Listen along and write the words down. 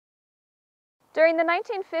During the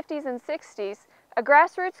 1950s and 60s, a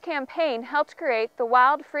grassroots campaign helped create the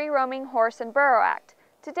Wild Free-Roaming Horse and Burro Act.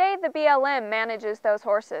 Today, the BLM manages those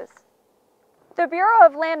horses. The Bureau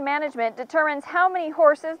of Land Management determines how many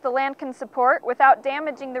horses the land can support without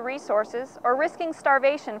damaging the resources or risking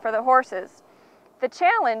starvation for the horses. The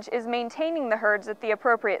challenge is maintaining the herds at the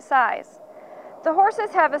appropriate size. The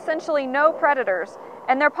horses have essentially no predators,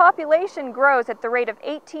 and their population grows at the rate of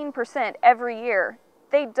 18% every year.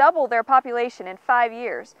 They double their population in 5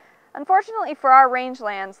 years. Unfortunately for our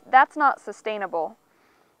rangelands, that's not sustainable.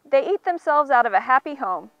 They eat themselves out of a happy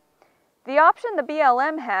home. The option the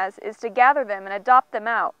BLM has is to gather them and adopt them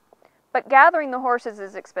out. But gathering the horses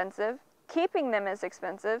is expensive, keeping them is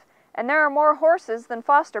expensive, and there are more horses than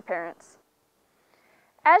foster parents.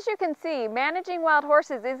 As you can see, managing wild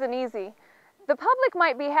horses isn't easy. The public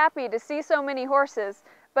might be happy to see so many horses,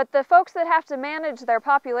 but the folks that have to manage their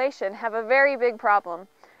population have a very big problem.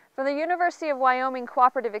 From the University of Wyoming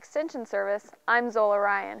Cooperative Extension Service, I'm Zola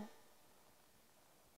Ryan.